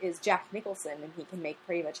he is Jack Nicholson and he can make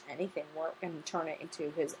pretty much anything work and turn it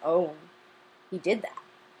into his own, he did that.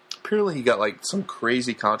 Apparently, he got like some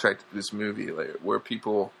crazy contract to this movie, like, where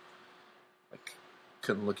people like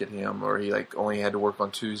couldn't look at him, or he like only had to work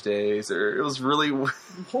on Tuesdays, or it was really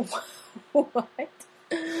What?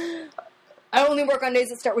 I only work on days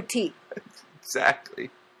that start with T. exactly.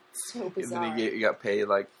 So And bizarre. then he got paid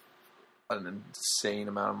like an insane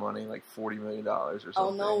amount of money, like $40 million or something.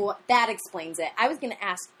 Oh no, that explains it. I was going to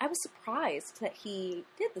ask, I was surprised that he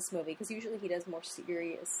did this movie, because usually he does more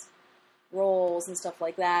serious roles and stuff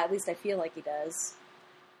like that. At least I feel like he does.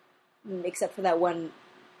 Except for that one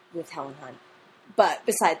with Helen Hunt. But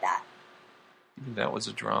beside that, That was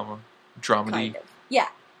a dramedy. kind of. Yeah.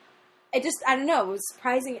 I don't know, it was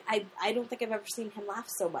surprising. I don't think I've ever seen him laugh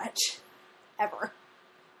so much. Ever.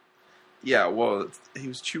 Yeah, well, he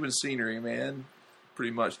was chewing scenery, man,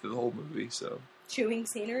 pretty much through the whole movie. So Chewing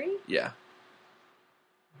scenery? yeah,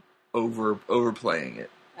 overplaying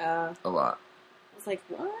it I a lot. was like,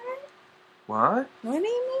 what? What? What do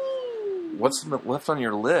you mean? What's left on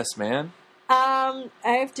your list, man? I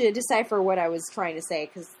have to decipher what I was trying to say,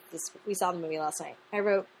 because we saw the movie last night. I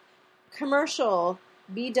wrote, commercial,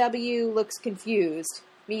 BW looks confused.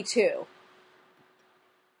 Me too.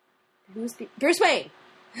 Who's Bruce Wayne?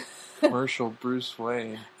 Commercial Bruce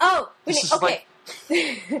Wayne. Oh, This is okay.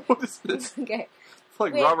 What is this? Okay. It's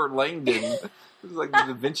like Wait. Robert Langdon. This is like the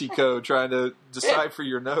Da Vinci Code trying to decipher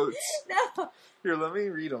your notes. No. Here, let me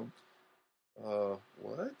read them.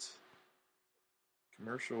 What?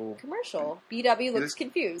 Commercial. BW looks This-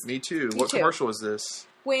 confused. Me too. Me What too. commercial is this?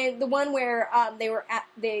 When the one where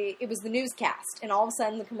it was the newscast, and all of a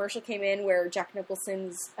sudden the commercial came in where Jack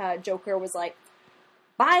Nicholson's Joker was like,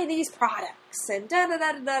 buy these products, and da da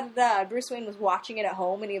da da da da. Bruce Wayne was watching it at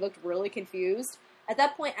home, and he looked really confused. At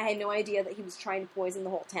that point, I had no idea that he was trying to poison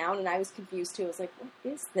the whole town, and I was confused too. I was like,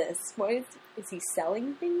 what is this? What is he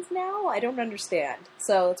selling things now? I don't understand.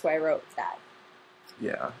 So that's why I wrote that.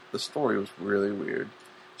 Yeah, the story was really weird.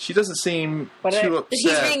 She doesn't seem But too he's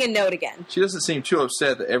upset. reading a note again. She doesn't seem too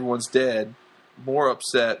upset that everyone's dead. More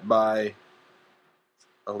upset by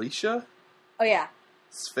Alicia's Oh yeah.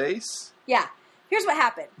 face. Yeah. Here's what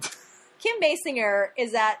happened. Kim Basinger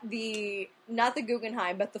is at not the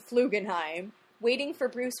Guggenheim, but the Flugenheim, waiting for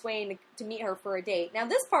Bruce Wayne to meet her for a date. Now,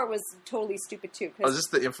 this part was totally stupid, too. Oh, is this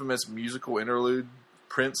the infamous musical interlude,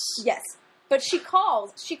 Prince? Yes. But she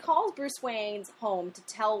calls Bruce Wayne's home to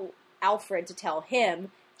tell Alfred to tell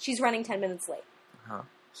him she's running 10 minutes late. Huh.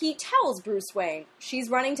 He tells Bruce Wayne she's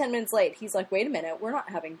running 10 minutes late. He's like, wait a minute, we're not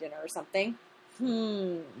having dinner or something.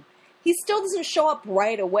 He still doesn't show up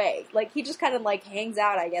right away. Like, he just kind of, like, hangs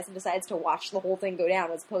out, I guess, and decides to watch the whole thing go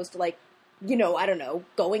down, as opposed to, like, I don't know,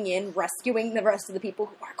 going in, rescuing the rest of the people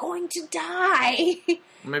who are going to die.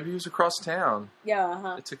 Maybe he was across town. Yeah,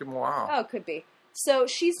 uh-huh. It took him a while. Oh, could be. So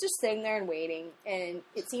she's just sitting there and waiting, and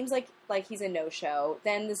it seems like he's a no-show.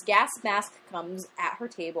 Then this gas mask comes at her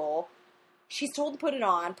table. She's told to put it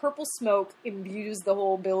on. Purple smoke imbues the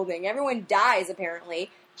whole building. Everyone dies, apparently.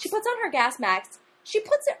 She puts on her gas mask. She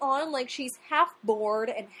puts it on like she's half bored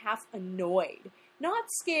and half annoyed. Not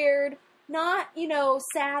scared, not,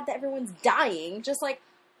 sad that everyone's dying. Just like,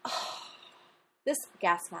 oh, this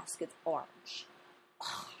gas mask is orange.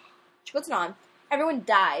 Oh. She puts it on. Everyone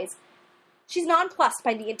dies. She's nonplussed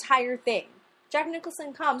by the entire thing. Jack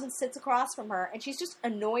Nicholson comes and sits across from her, and she's just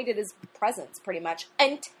annoyed at his presence, pretty much,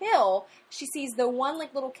 until she sees the one,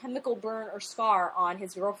 like, little chemical burn or scar on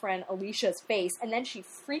his girlfriend Alicia's face, and then she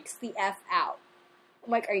freaks the F out.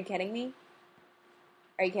 I'm like, are you kidding me?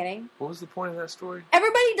 Are you kidding? What was the point of that story?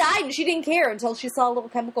 Everybody died, and she didn't care until she saw a little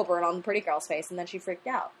chemical burn on the pretty girl's face, and then she freaked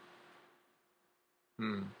out.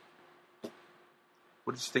 What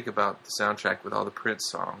did you think about the soundtrack with all the Prince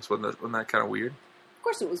songs? Wasn't that kind of weird? Of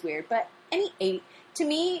course it was weird, but to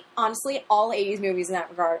me, honestly, all 80s movies in that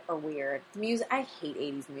regard are weird. The music, I hate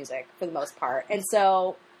 80s music for the most part, and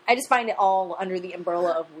so I just find it all under the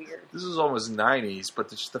umbrella of weird. This was almost 90s, but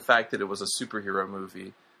just the fact that it was a superhero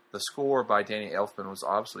movie. The score by Danny Elfman was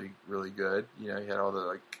obviously really good. You know, you had all the,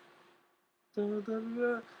 like...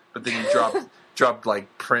 But then you dropped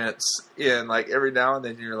like, Prince in, like, every now and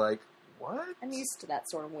then you're like, what? I'm used to that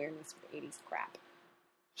sort of weirdness with 80s crap.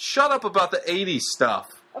 Shut up about the 80s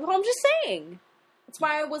stuff. I'm just saying. That's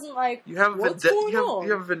why I wasn't like, you have what's going on?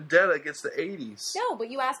 You have a vendetta against the 80s. No, but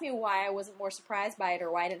you asked me why I wasn't more surprised by it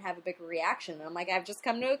or why I didn't have a bigger reaction. And I'm like, I've just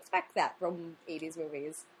come to expect that from 80s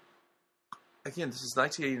movies. Again, this is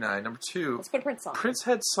 1989. Number 2. Let's put a Prince song. Prince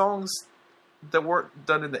had songs that weren't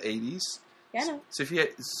done in the 80s. Yeah, I know.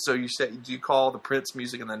 So you said, do you call the Prince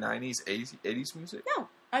music in the 90s 80s music? No.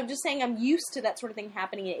 I'm just saying I'm used to that sort of thing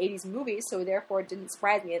happening in 80s movies, so therefore it didn't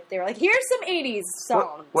surprise me. They were like, here's some 80s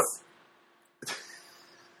songs. What?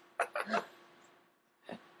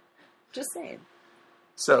 Just saying.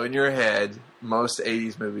 So in your head, most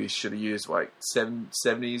 80s movies should have used, like,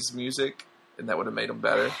 70s music, and that would have made them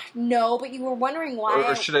better? No, but you were wondering why...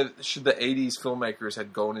 Or should the 80s filmmakers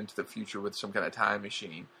had gone into the future with some kind of time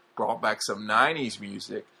machine, brought back some 90s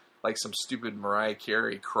music, like some stupid Mariah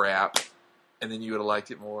Carey crap, and then you would have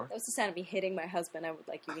liked it more? That was the sound of me hitting my husband, I would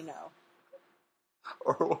like you to know.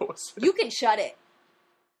 Or what was it? You can shut it.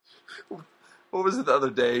 What was it the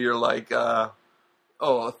other day? You're like, a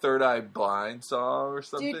Third Eye Blind song or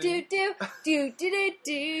something? That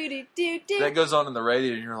goes on in the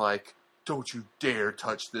radio, and you're like, don't you dare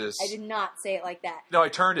touch this. I did not say it like that. No, I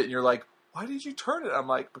turned it, and you're like, why did you turn it? I'm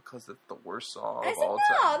like, because it's the worst song of all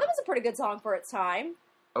time. No, that was a pretty good song for its time.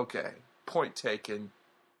 Okay, point taken.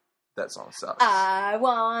 That song sucks. I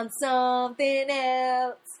want something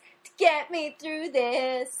else to get me through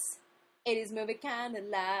this 80s movie kind of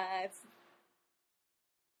life.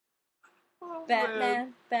 Oh,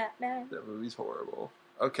 Batman. That movie's horrible.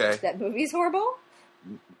 Okay. That movie's horrible?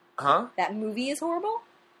 Huh? That movie is horrible?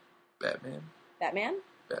 Batman.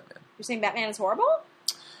 You're saying Batman is horrible?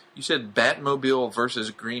 You said Batmobile versus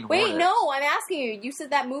Green Hornet. Wait, no, I'm asking you. You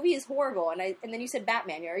said that movie is horrible, and then you said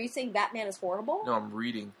Batman. Are you saying Batman is horrible? No, I'm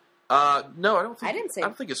reading. No, I don't think. I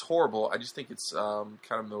don't think it's horrible. I just think it's kind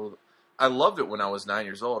of middle. I loved it when I was 9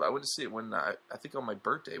 years old. I went to see it when I think on my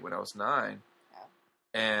birthday when I was 9,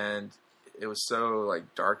 and it was so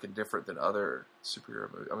like dark and different than other superhero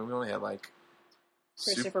movies. I mean, we only had like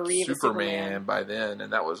Christopher Reeve Superman by then,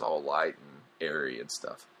 and that was all light and airy and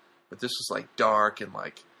stuff. But this was like dark and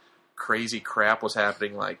like crazy crap was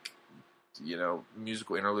happening, like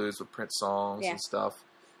musical interludes with Prince songs and stuff.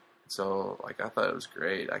 So, like, I thought it was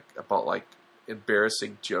great. I bought, like,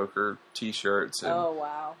 embarrassing Joker T-shirts and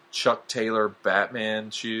Chuck Taylor Batman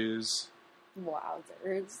shoes.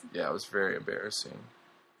 Wowzers. Yeah, it was very embarrassing.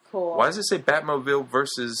 Cool. Why does it say Batmobile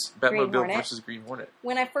versus Green Hornet?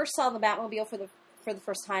 When I first saw the Batmobile for the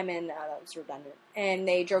first time, and that was redundant, and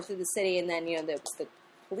they drove through the city, and then, the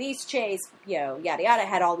police chase, yada yada,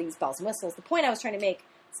 had all these bells and whistles. The point I was trying to make,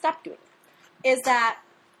 stop doing that, is that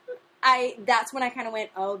that's when I kind of went,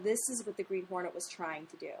 oh, this is what the Green Hornet was trying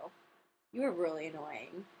to do. You were really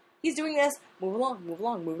annoying. He's doing this, move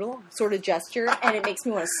along, sort of gesture, and it makes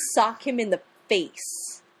me want to sock him in the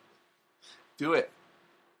face. Do it.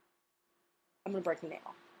 I'm going to break the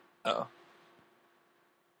nail. Oh.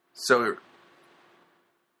 So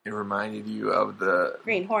it reminded you of the...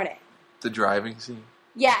 Green Hornet. The driving scene?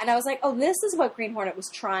 Yeah, and I was like, oh, this is what Green Hornet was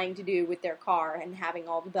trying to do with their car and having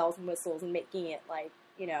all the bells and whistles and making it, like,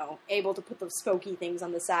 able to put those spooky things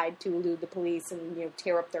on the side to elude the police and,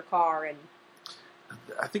 tear up their car. And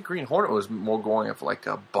I think Green Hornet was more going for like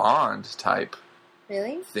a Bond type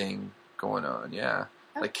thing going on, yeah.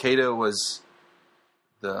 Oh. Like Kato was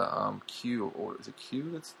the Q, or is it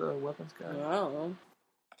Q that's the weapons guy? I don't know.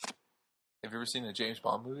 Have you ever seen a James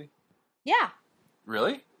Bond movie? Yeah.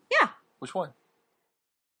 Really? Yeah. Which one?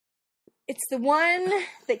 It's the one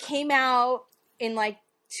that came out in like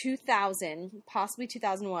 2000, possibly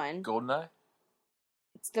 2001. GoldenEye?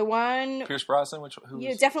 It's the one... Pierce Brosnan?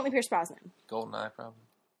 Yeah, definitely Pierce Brosnan. GoldenEye,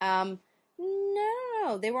 probably.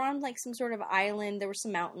 No. They were on like some sort of island. There was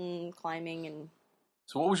some mountain climbing and...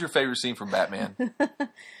 So what was your favorite scene from Batman?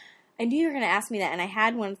 I knew you were going to ask me that, and I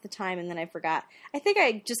had one at the time, and then I forgot. I think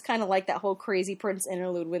I just kind of liked that whole Crazy Prince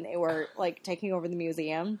interlude when they were, like, taking over the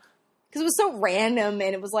museum. Because it was so random,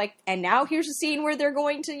 and it was like, and now here's a scene where they're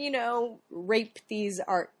going to, you know, rape these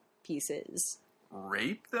art pieces.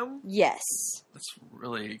 Rape them? Yes. That's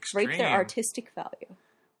really extreme. Rape their artistic value.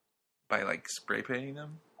 By, like, spray painting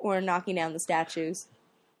them? Or knocking down the statues.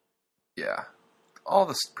 Yeah. All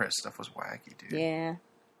the Prince stuff was wacky, dude. Yeah.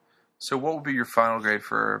 So what would be your final grade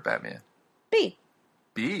for Batman? B.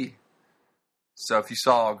 B. So if you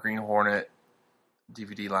saw Green Hornet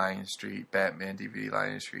DVD lying in the street, Batman DVD lying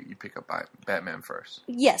in the street, you pick up Batman first.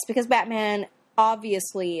 Yes, because Batman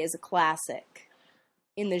obviously is a classic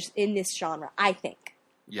in this genre, I think.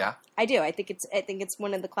 Yeah. I do. I think it's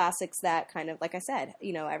one of the classics that kind of, like I said,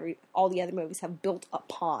 you know, all the other movies have built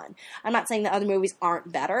upon. I'm not saying the other movies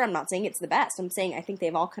aren't better. I'm not saying it's the best. I'm saying I think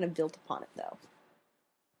they've all kind of built upon it, though.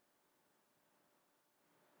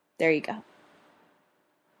 There you go.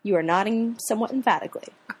 You are nodding somewhat emphatically.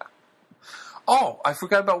 Oh, I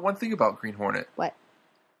forgot about one thing about Green Hornet. What?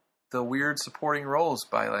 The weird supporting roles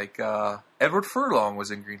by, like, Edward Furlong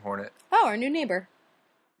was in Green Hornet. Oh, our new neighbor.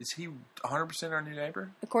 Is he 100% our new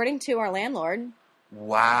neighbor? According to our landlord.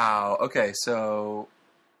 Wow. Okay, so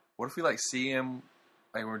what if we, like, see him,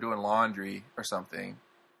 like, we're doing laundry or something?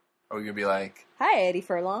 Are we going to be like, Hi, Eddie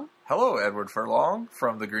Furlong. hello, Edward Furlong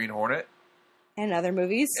from the Green Hornet And other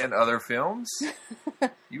movies. and other films?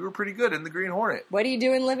 You were pretty good in the Green Hornet. What are you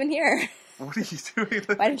doing living here? What are you doing?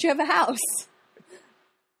 Why don't you have a house?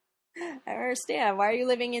 I don't understand. Why are you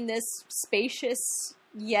living in this spacious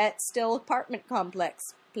yet still apartment complex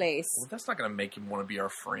place? Well, that's not going to make him want to be our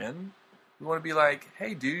friend. We want to be like,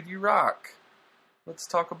 hey, dude, you rock. Let's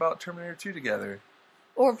talk about Terminator 2 together.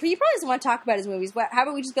 Or he probably doesn't want to talk about his movies. But how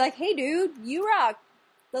about we just be like, hey, dude, you rock.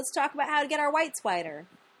 Let's talk about how to get our white spider.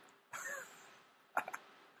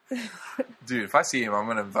 Dude, if I see him, I'm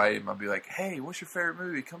going to invite him. I'll be like, hey, what's your favorite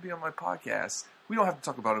movie? Come be on my podcast. We don't have to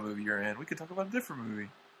talk about a movie you're in. We can talk about a different movie.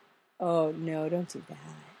 Oh, no, don't do that.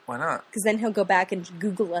 Why not? Because then he'll go back and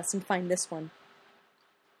Google us and find this one.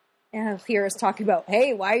 And he'll hear us talking about,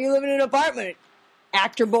 hey, why are you living in an apartment,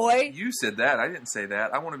 actor boy? You said that. I didn't say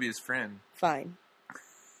that. I want to be his friend. Fine.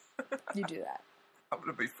 You do that. I'm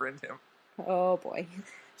going to befriend him. Oh, boy.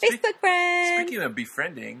 Speak- Facebook friend. Speaking of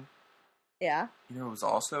befriending, Yeah. you know who was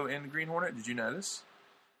also in Green Hornet? Did you notice?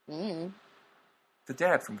 Mm. The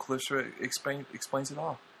dad from Clarissa Explains It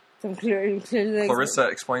All. From Clarissa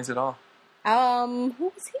Explains It All. Who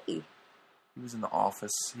was he? He was in the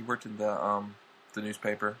office. He worked in the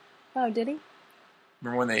newspaper. Oh, did he?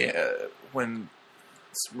 Remember when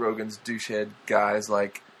Rogan's douchehead guy's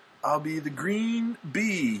like, I'll be the green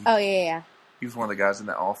bee. Oh, yeah. He was one of the guys in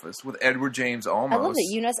that office with Edward James Olmos. I love that.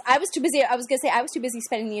 You know, I was too busy. I was too busy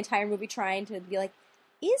spending the entire movie trying to be like,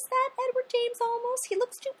 is that Edward James Olmos? He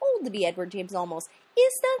looks too old to be Edward James Olmos.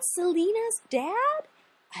 Is that Selina's dad?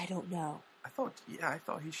 I don't know. I thought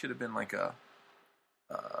he should have been like a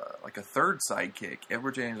third sidekick.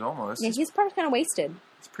 Edward James Olmos. Yeah, he's probably kind of wasted.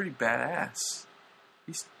 He's pretty badass.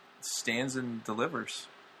 He stands and delivers.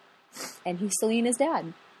 And he's Selina's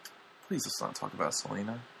dad. Please let's not talk about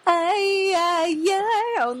Selena. Ay, ay,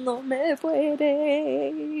 ay, no me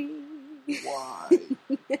puede. Why?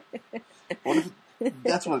 What if,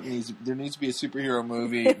 that's what it needs. There needs to be a superhero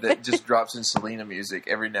movie that just drops in Selena music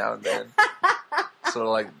every now and then. Sort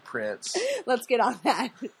of like Prince. Let's get on that.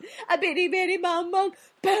 A bitty bitty bum bum,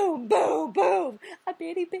 boom boom boom. A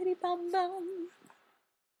bitty bitty bum bum.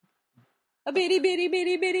 A bitty bitty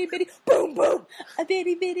bitty bitty bitty, boom boom. A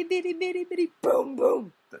bitty bitty bitty bitty bitty, boom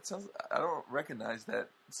boom. That sounds. I don't recognize that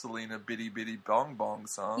Selena Bitty Bitty Bong Bong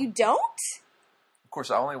song. You don't? Of course,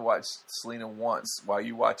 I only watched Selena once. While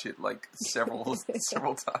you watch it like several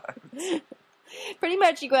times. Pretty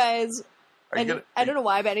much, you guys. I don't Are know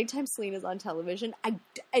why, but anytime Selena's on television,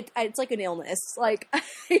 it's like an illness. Like, I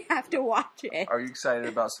have to watch it. you excited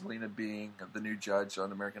about Selena being the new judge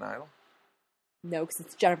on American Idol? No, because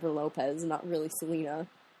it's Jennifer Lopez, not really Selena.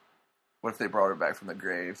 What if they brought her back from the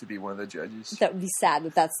grave to be one of the judges? That would be sad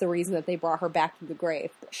that that's the reason that they brought her back from the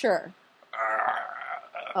grave. But sure.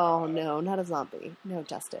 Oh, no, not a zombie. No,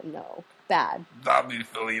 Justin, no. Bad. Zombie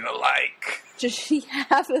Selena-like. Does she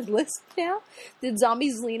have a lisp now? Did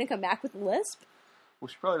zombie Selena come back with a lisp? Well,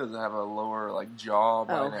 she probably doesn't have a lower jaw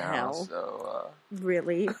by Oh, now. hell. So,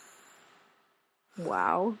 Really?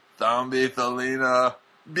 Wow. Zombie Selena,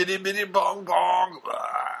 bitty bitty bong bong.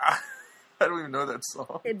 I don't even know that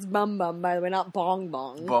song. It's Bum Bum, by the way, not Bong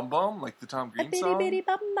Bong. Bum Bum, like the Tom A Green bitty song. bitty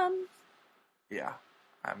bum bum. Yeah,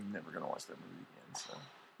 I'm never gonna watch that movie again. So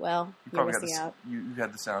Well, you you're probably missing out. You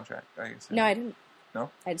had the soundtrack. I guess. No, I didn't. No?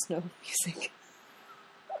 I just know music.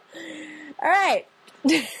 All right.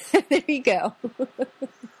 There you go. This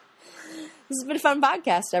has been a fun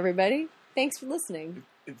podcast, everybody. Thanks for listening.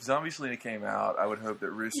 If Zombie Selena came out, I would hope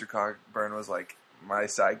that Rooster Cogburn was like my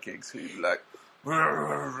sidekick. So he'd be like...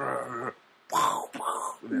 You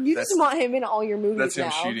just want him in all your movies That's him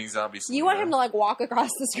now. shooting Zombie Selena. You want him to like walk across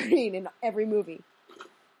the screen in every movie.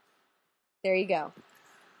 There you go.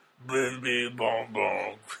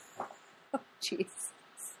 Jeez.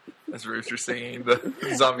 That's Rooster singing the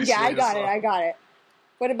Zombie Yeah, Selena song. I got it.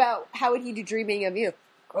 What about, how would he do Dreaming of You?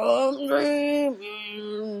 Come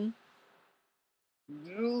dreaming.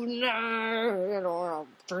 You know, I'm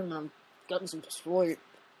dreaming I'm getting some sleep.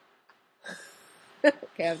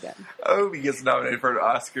 Okay, I'm done. I hope he gets nominated for an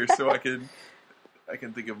Oscar so I can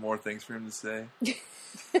think of more things for him to say.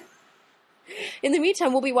 In the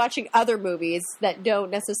meantime, we'll be watching other movies that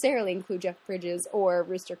don't necessarily include Jeff Bridges or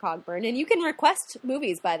Rooster Cogburn. And you can request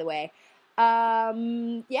movies, by the way.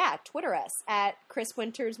 Yeah, Twitter us at Chris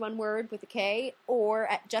Winters, one word with a K, or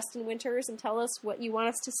at Justin Winters and tell us what you want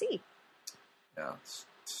us to see. Yeah,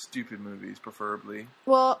 stupid movies, preferably.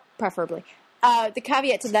 Well, preferably. The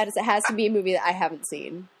caveat to that is it has to be a movie that I haven't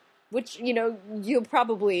seen. Which, you know, you'll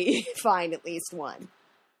probably find at least one.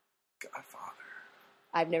 Godfather.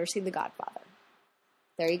 I've never seen The Godfather.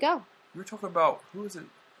 There you go. We were talking about, who is it?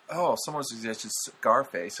 Oh, someone suggested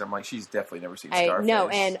Scarface. I'm like, she's definitely never seen Scarface. No,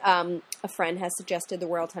 and a friend has suggested The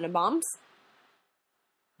Royal Tenenbaums.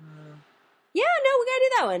 Yeah, no, we gotta do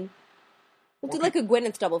that one. We'll do like a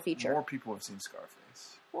Gwyneth double feature. More people have seen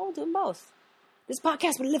Scarface. Well, we'll do them both. This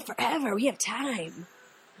podcast will live forever. We have time.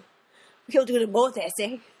 We'll do them both, eh?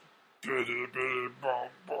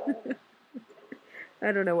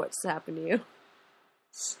 I don't know what's happened to you.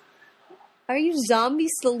 Are you Zombie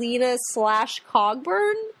Selena /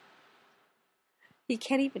 Cogburn? He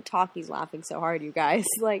can't even talk. He's laughing so hard, you guys.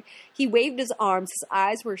 Like, he waved his arms. His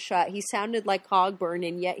eyes were shut. He sounded like Cogburn,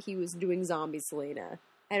 and yet he was doing Zombie Selena.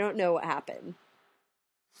 I don't know what happened.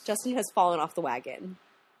 Justin has fallen off the wagon.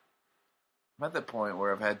 I'm at that point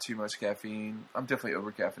where I've had too much caffeine. I'm definitely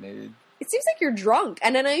over-caffeinated. It seems like you're drunk,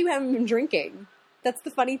 and I know you haven't been drinking. That's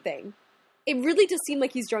the funny thing. It really does seem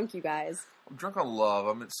like he's drunk, you guys. I'm drunk on love.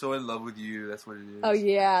 I'm so in love with you. That's what it is. Oh,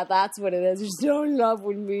 yeah, that's what it is. You're so in love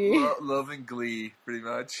with me. Love and glee, pretty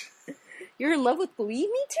much. You're in love with Glee?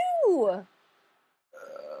 Me too.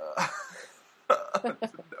 No.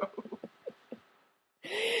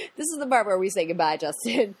 This is the part where we say goodbye,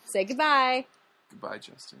 Justin. Say goodbye. Goodbye,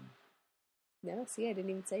 Justin. No, see, I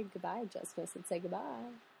didn't even say goodbye, Justin. I said say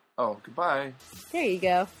goodbye. Oh, goodbye. There you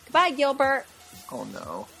go. Goodbye, Gilbert. Oh,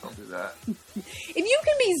 no. Don't do that. If you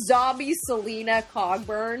can be Zombie Selena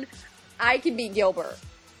Cogburn, I can be Gilbert.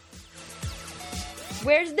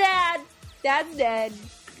 Where's Dad? Dad's dead.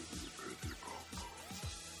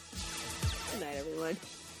 Good night, everyone.